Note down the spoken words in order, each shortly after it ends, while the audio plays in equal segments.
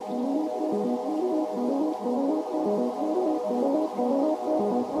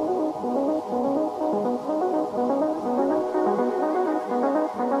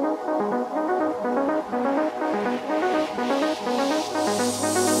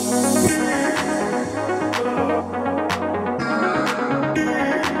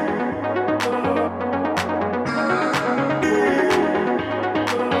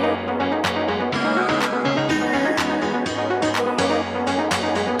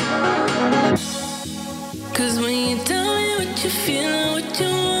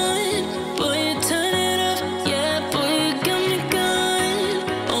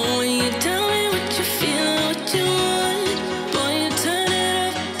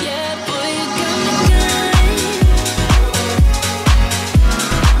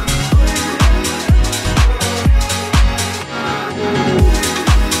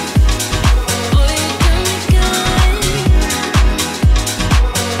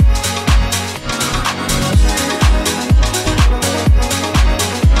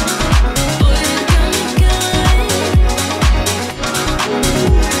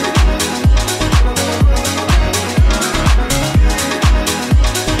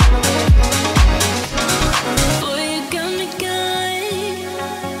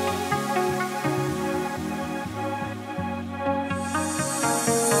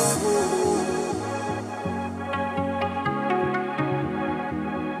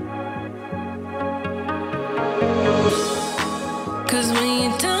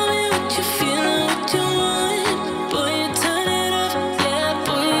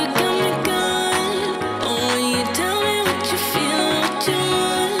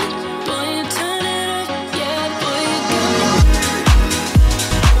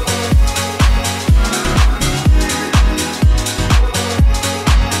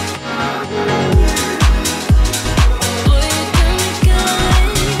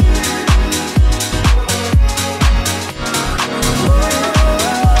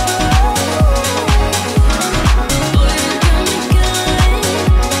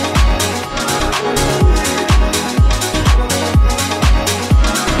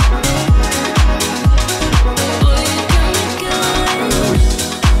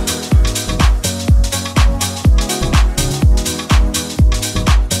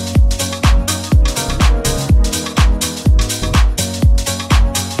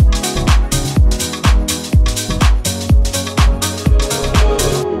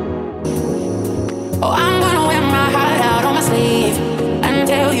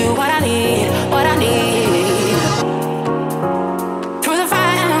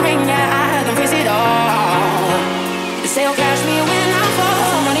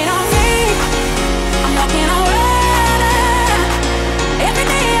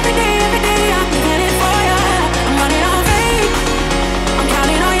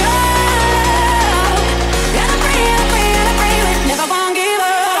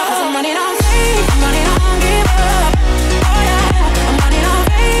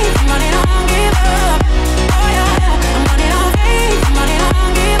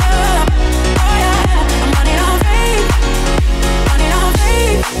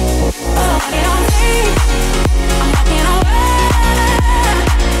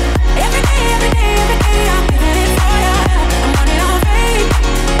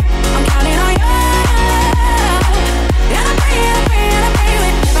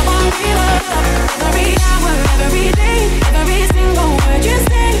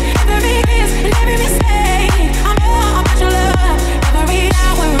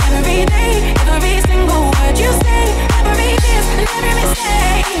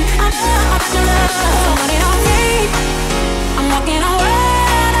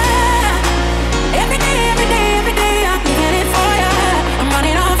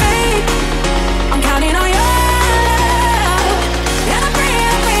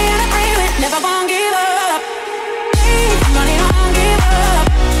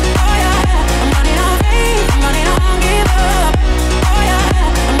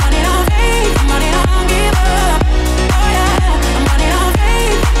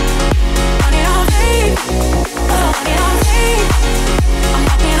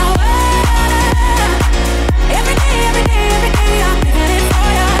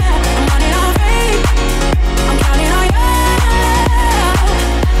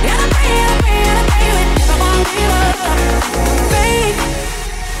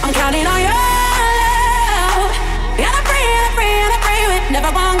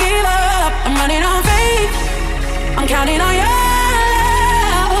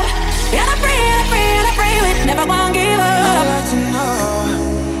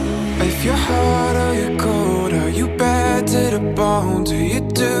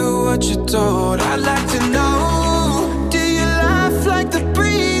what you're told. I'd like to know, do you laugh like the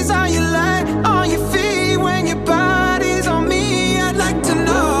breeze? Are you light on your feet when your body's on me? I'd like to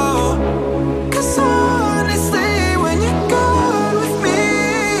know, 'cause honestly, when you're gone with me,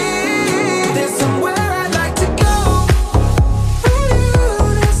 there's somewhere I'd like to go. With you,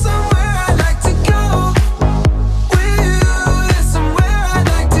 there's somewhere I'd like to go. With you, there's somewhere I'd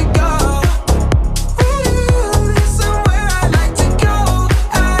like to go. With you, there's somewhere I'd like to go.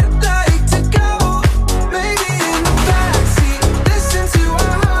 I'd like to go. Maybe in the backseat, listen to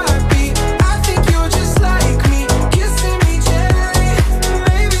our heartbeat. I think you're just like me, kissing me gently.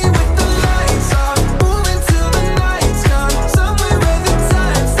 Maybe with the lights off, moving till the night's gone. Somewhere where the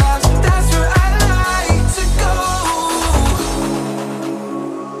time stops, that's where I'd like to go.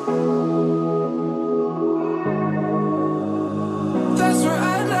 That's where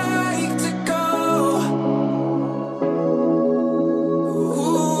I'd like to go.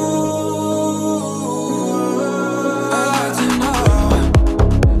 I'd like to know,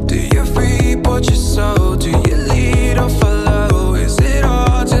 do you reap what you sow? Do you lead or follow? Is it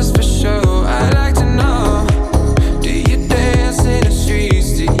all just for show? I'd like to know, do you dance in the streets?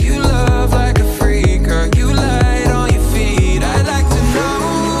 Do you love like a freak? Are you light on your feet? I'd like to know,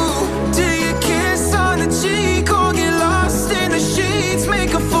 do you kiss on the cheek or get lost in the sheets?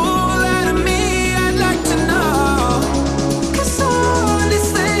 Make a fool out of me? I'd like to know, 'cause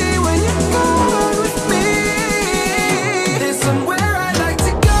honestly, when you're gone with me, there's somewhere I'd like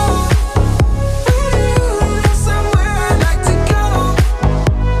to go. With you, there's somewhere I'd like to go.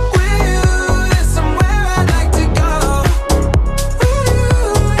 With you, there's somewhere I'd like to go. With you,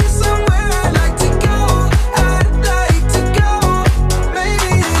 there's somewhere I'd like to go. I'd like to go. Maybe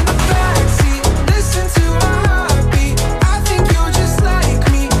in the backseat, listen to our heartbeat. I think you're just like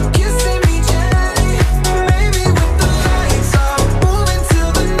me, kissing me gently. Maybe with the lights off, moving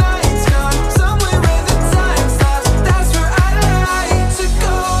till the night's gone. Somewhere where the time stops, that's where I'd like to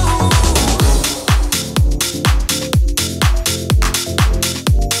go.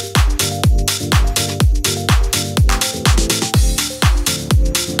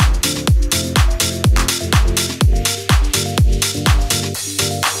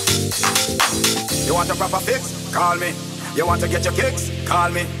 You want a proper fix? Call me. You want to get your kicks? Call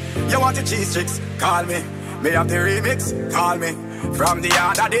me. You want the cheese chicks? Call me. Me have the remix? Call me. From the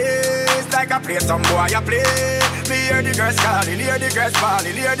other days, like I play some boy, I play. Me hear the girls calling, hear the girls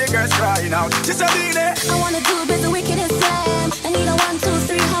falling, hear the girls crying out. She said, I wanna do biz the wickedest slam. I need a 1, 2,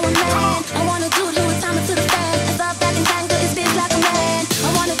 3, how a man. I wanna do Louis Thomas to the fan. I stop back and tangle, it's biz like a man. I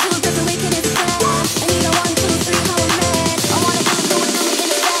wanna do biz the wickedest slam. I need a 1, 2, 3, how a man. I wanna do Louis in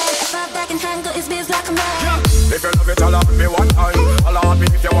the fan. I stop back and tangle, it's biz like a man. if you love it, allow me one time. Allow me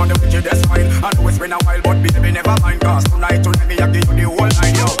if you want the wickedest fine. I know it's been a while, but baby, never mind. Cause tonight me, I give you the whole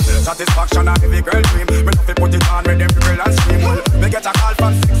line, yo. Satisfaction and every girl dream. Me love to put it on with every girl and scream. Well, me get a call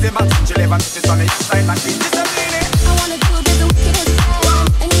from 6 in my team. She live and sit on the east side, my team. Discipline. I wanna do biz the wickedest slam.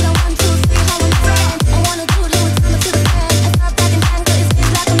 I need a 1, 2, 3, how a man. I wanna do Louis Thomas to the fan. I stop back and tangle, it's biz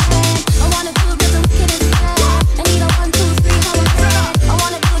like a man. I wanna do biz the wickedest slam. I need a 1, 2, 3, how a man. I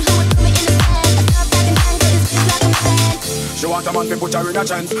wanna do Louis Thomas in the fan. I stop back and tangle, it's biz like a man. She want a man to put her in a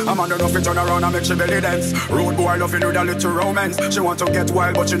chance. A man enough to turn around and make she belly dance. Rude boy loving with a little romance. She want to get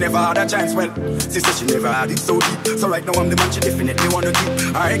wild but she never had a chance. Well, she said she never had it so deep. So right now I'm the man she definitely wanna keep.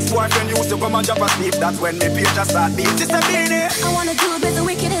 Her ex-boyfriend used to come and drop asleep. That's when me page just start beat. She said, Beanie, I wanna do biz the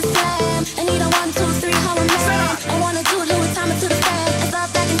wickedest slam. I need a 1, 2, 3, how a man. I wanna do Louis Thomas to the fan. I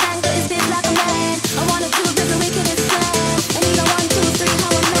stop back and tangle, it's biz like a man. I wanna do biz the wickedest slam. I need a 1, 2, 3, how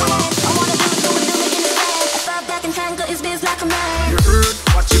a man. I wanna do Louis in the fan. I stop back and tangle, it's biz like a man. you heard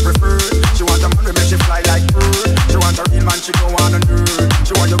what she preferred. She want a man to make she fly like bird. She want a real man, she don't want a nerd.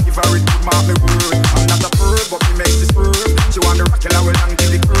 She want you give her it, good mark me word. I'm not a bird, but me makes this bird. She want the rock and I will hang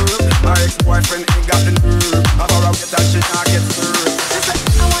till the curb. Her ex-boyfriend ain't got the nerve. Have her out get that she not get served. She said,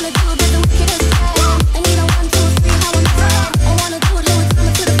 I wanna do biz the wickedest slam. I need a 1, 2, 3, how a man. I wanna do Louis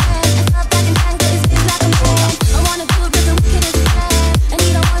Thomas to the fan. I stop back and tangle, it's biz like a man. I wanna do biz the wickedest slam. I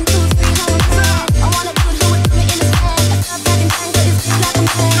need a 1, 2, 3, how a man. I wanna do Louis in the fan. I stop back and tangle, it's biz like a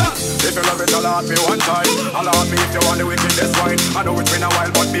man. if you love it, allow me one time. Allow me if you want the wickedest wine. I know it's been a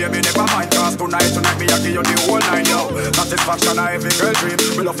while, but baby, never mind. Cause tonight me, I give you the whole line, yo. Satisfaction, I every girl dream.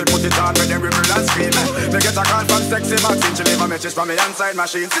 We love to put it on with every girl and scream. Me get a call from sexy Maxine. She leave a message from me inside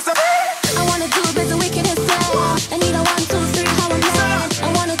machine. She said, I wanna do biz the wickedest slam. I need a 1, 2, 3, how a man. I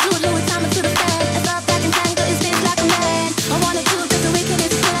wanna do Louis Thomas to the fan. I stop back and tangle, it's biz like a man. I wanna do biz the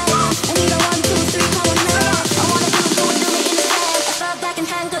wickedest slam. I need a 1, 2, 3, how a man. I wanna do Louis in the fan. I stop back and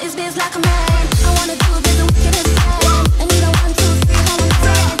tangle, it's biz like a man. I wanna do biz the wickedest slam. I need a 1, 2, 3, how a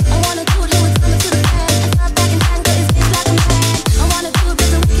man. I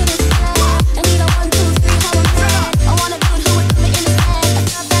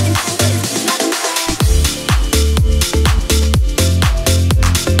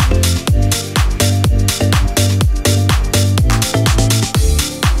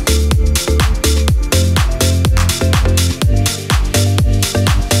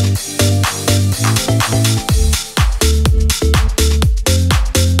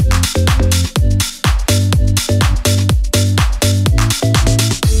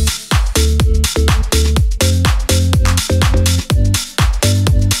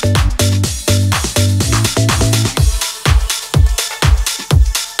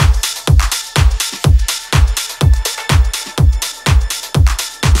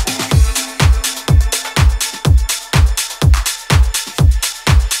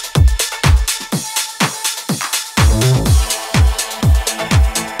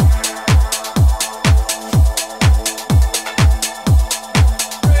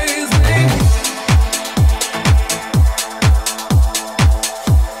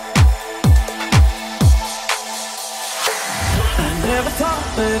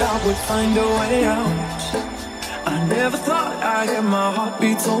that I would find a way out. I never thought I'd hear my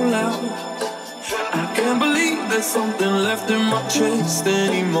heartbeat so loud. I can't believe there's something left in my chest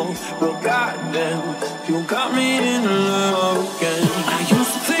anymore. But goddamn, you got me in love again. I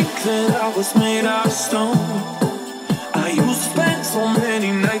used to think that I was made out of stone. I used to spend so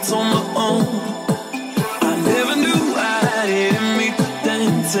many nights on my own. I never knew I had it in me to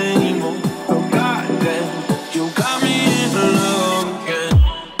dance anymore. But goddamn, you got me in love again.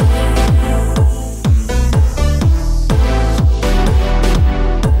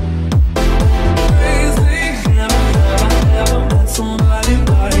 Somebody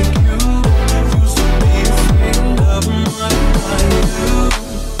like you used to be afraid of loving one like you.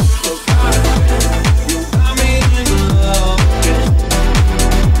 But goddamn, you got me in love again.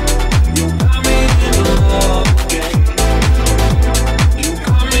 You got me in love again. You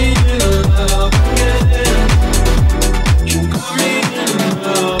got me in love again. You got me in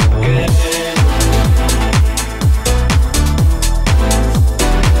love again.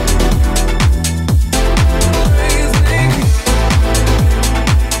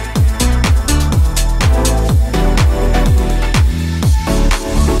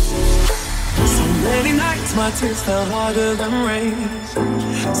 My tears fell harder than rain.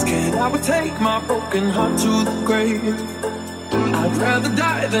 Scared I would take my broken heart to the grave. I'd rather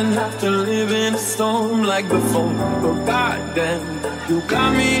die than have to live in a storm like before. But goddamn, you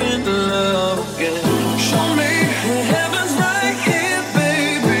got me in love again. Show me heaven's right here,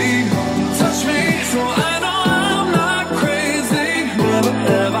 baby. Touch me so I know I'm not crazy. Never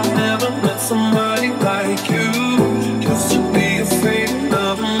have I ever met somebody like you. Used to be afraid of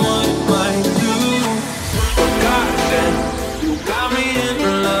loving one like you. You got me in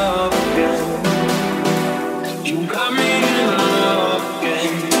love again. You got me in love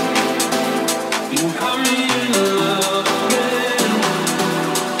again. You got me in love again.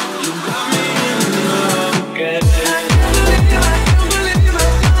 You got me in love again.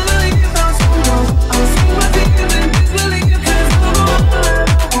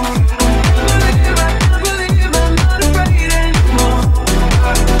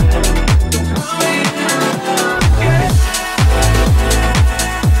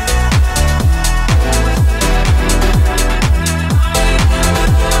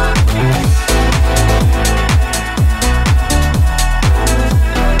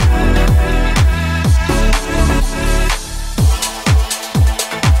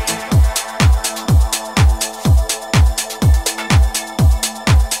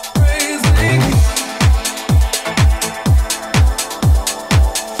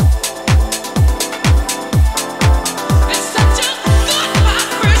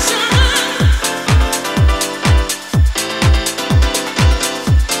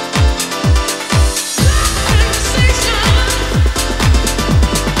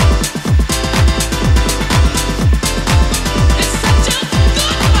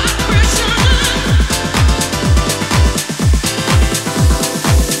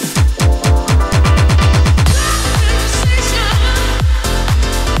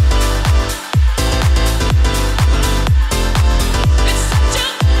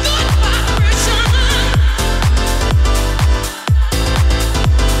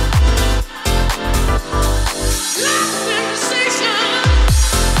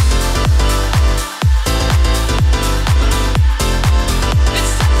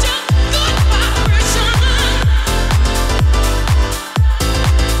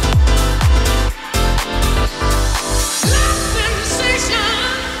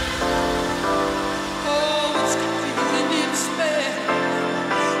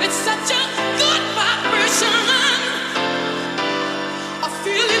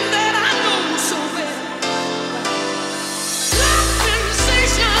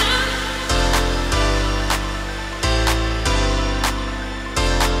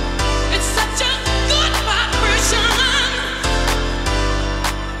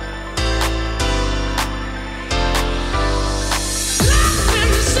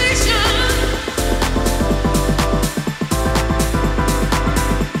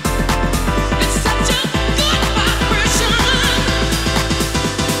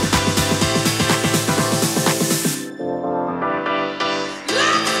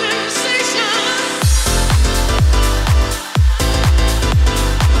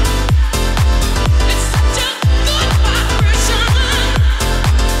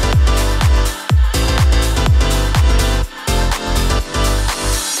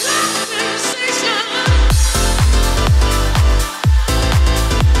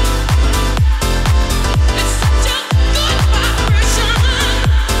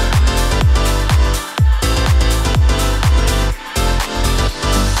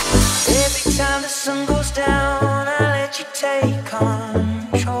 sun goes down, I let you take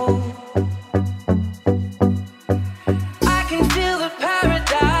control. I can feel the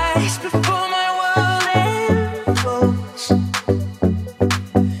paradise before my world implodes.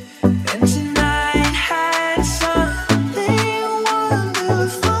 And tonight had something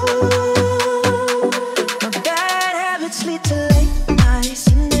wonderful. My bad habits lead to late nights,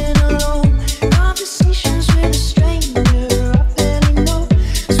 sitting alone. Conversations with a stranger I barely know.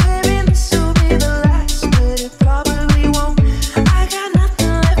 Swearing this will be the last, but it probably won't. I got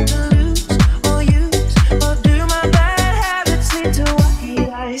nothing left to lose or use or do. My bad habits lead to white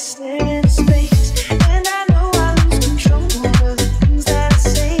eyes staring into space, and I know I lose control of the things that I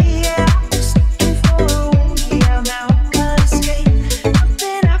say. Yeah, I was looking for a way out, now I can't escape.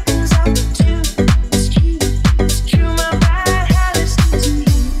 Nothing happens after two. It's true, it's true. My bad habits lead to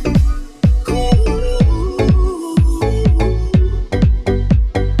you.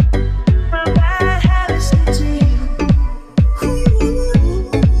 My bad habits lead to you.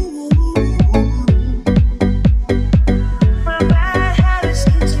 My bad habits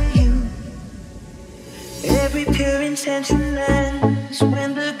lead to you. Every pure intention ends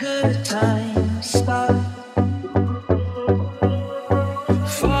when the good times start.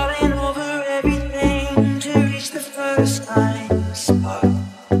 Falling over everything to reach the first time spark.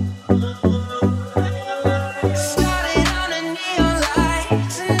 Started on a neon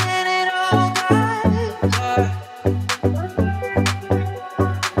lights and then it all got dark.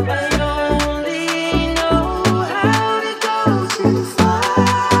 I only know how to go too far.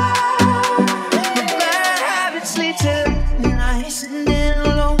 My bad habits lead to nights sitting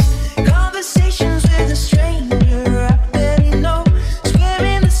alone. Conversations with a stranger I barely know.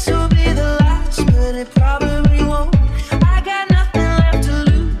 Swearing this will be the last, but it probably won't. I got nothing left to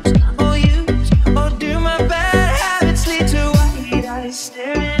lose or use or do. My bad habits lead to white eyes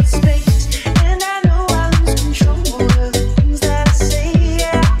staring at space, and I know I lose control of the things that I say.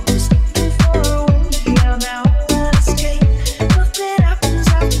 Yeah, I was looking for a way out, now I can't escape. Nothing happens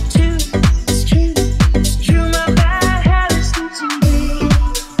after two. It's true, it's true. My bad habits lead to me.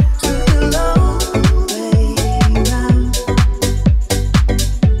 Took a long way round.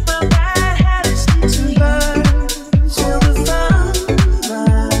 My bad habits lead to burn till the fun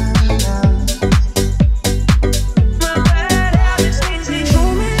runs out. My bad habits lead to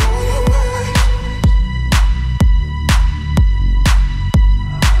you.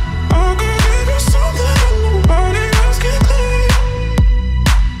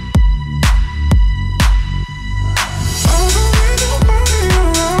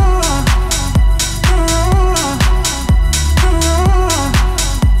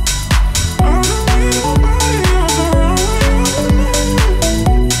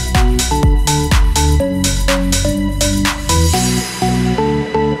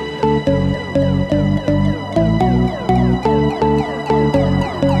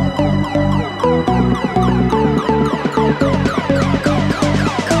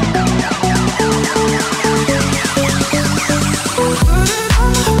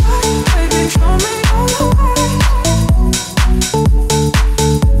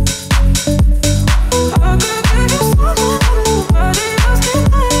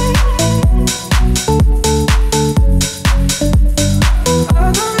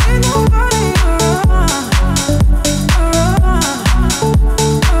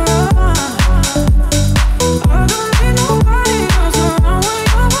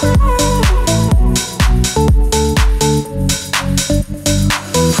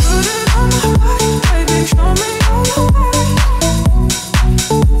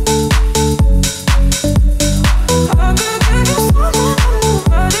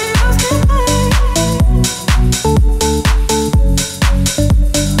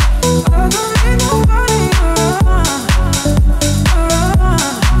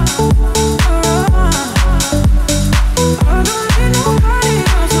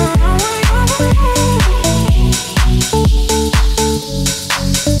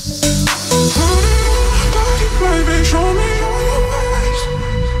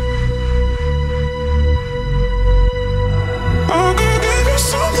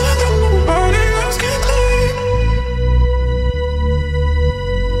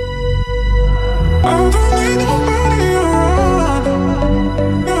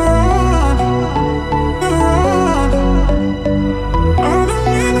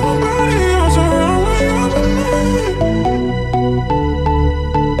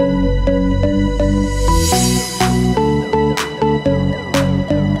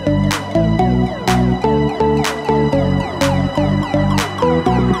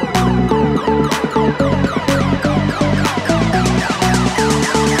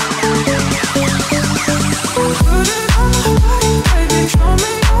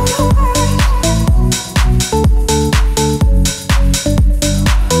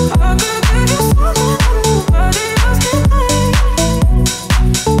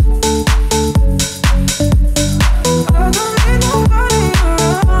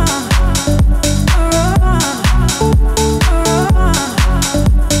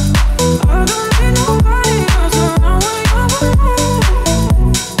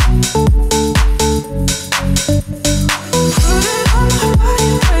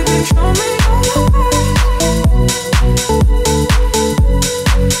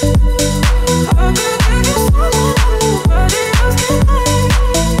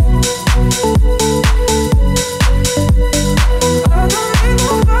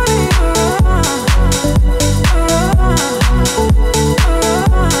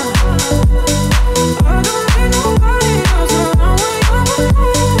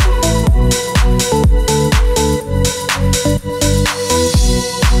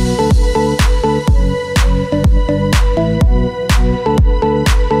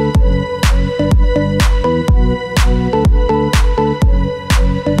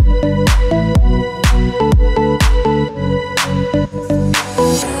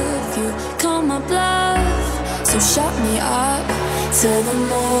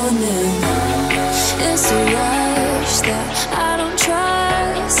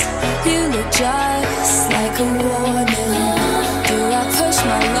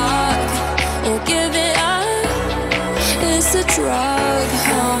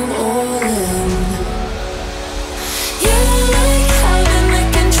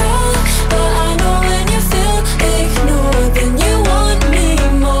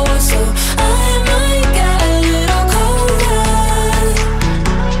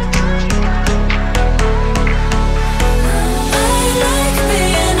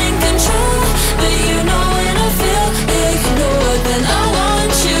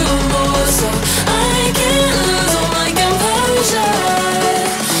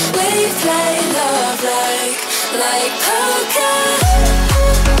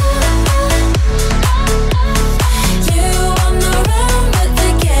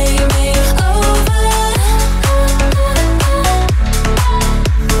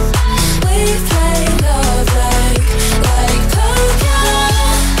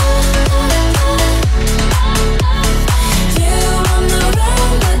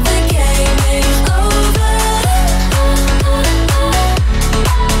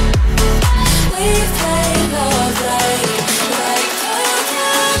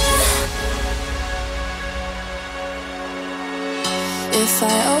 If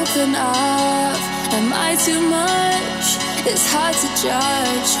I open up, am I too much? It's hard to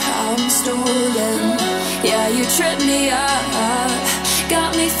judge how I'm stolen. Yeah, you tripped me up,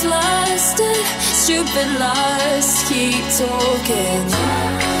 got me flustered. Stupid lust, keep talking.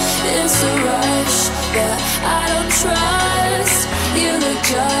 It's a rush that I don't trust. You look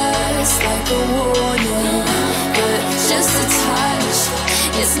just like a warning, but just a touch,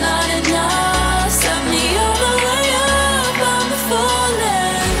 it's not enough.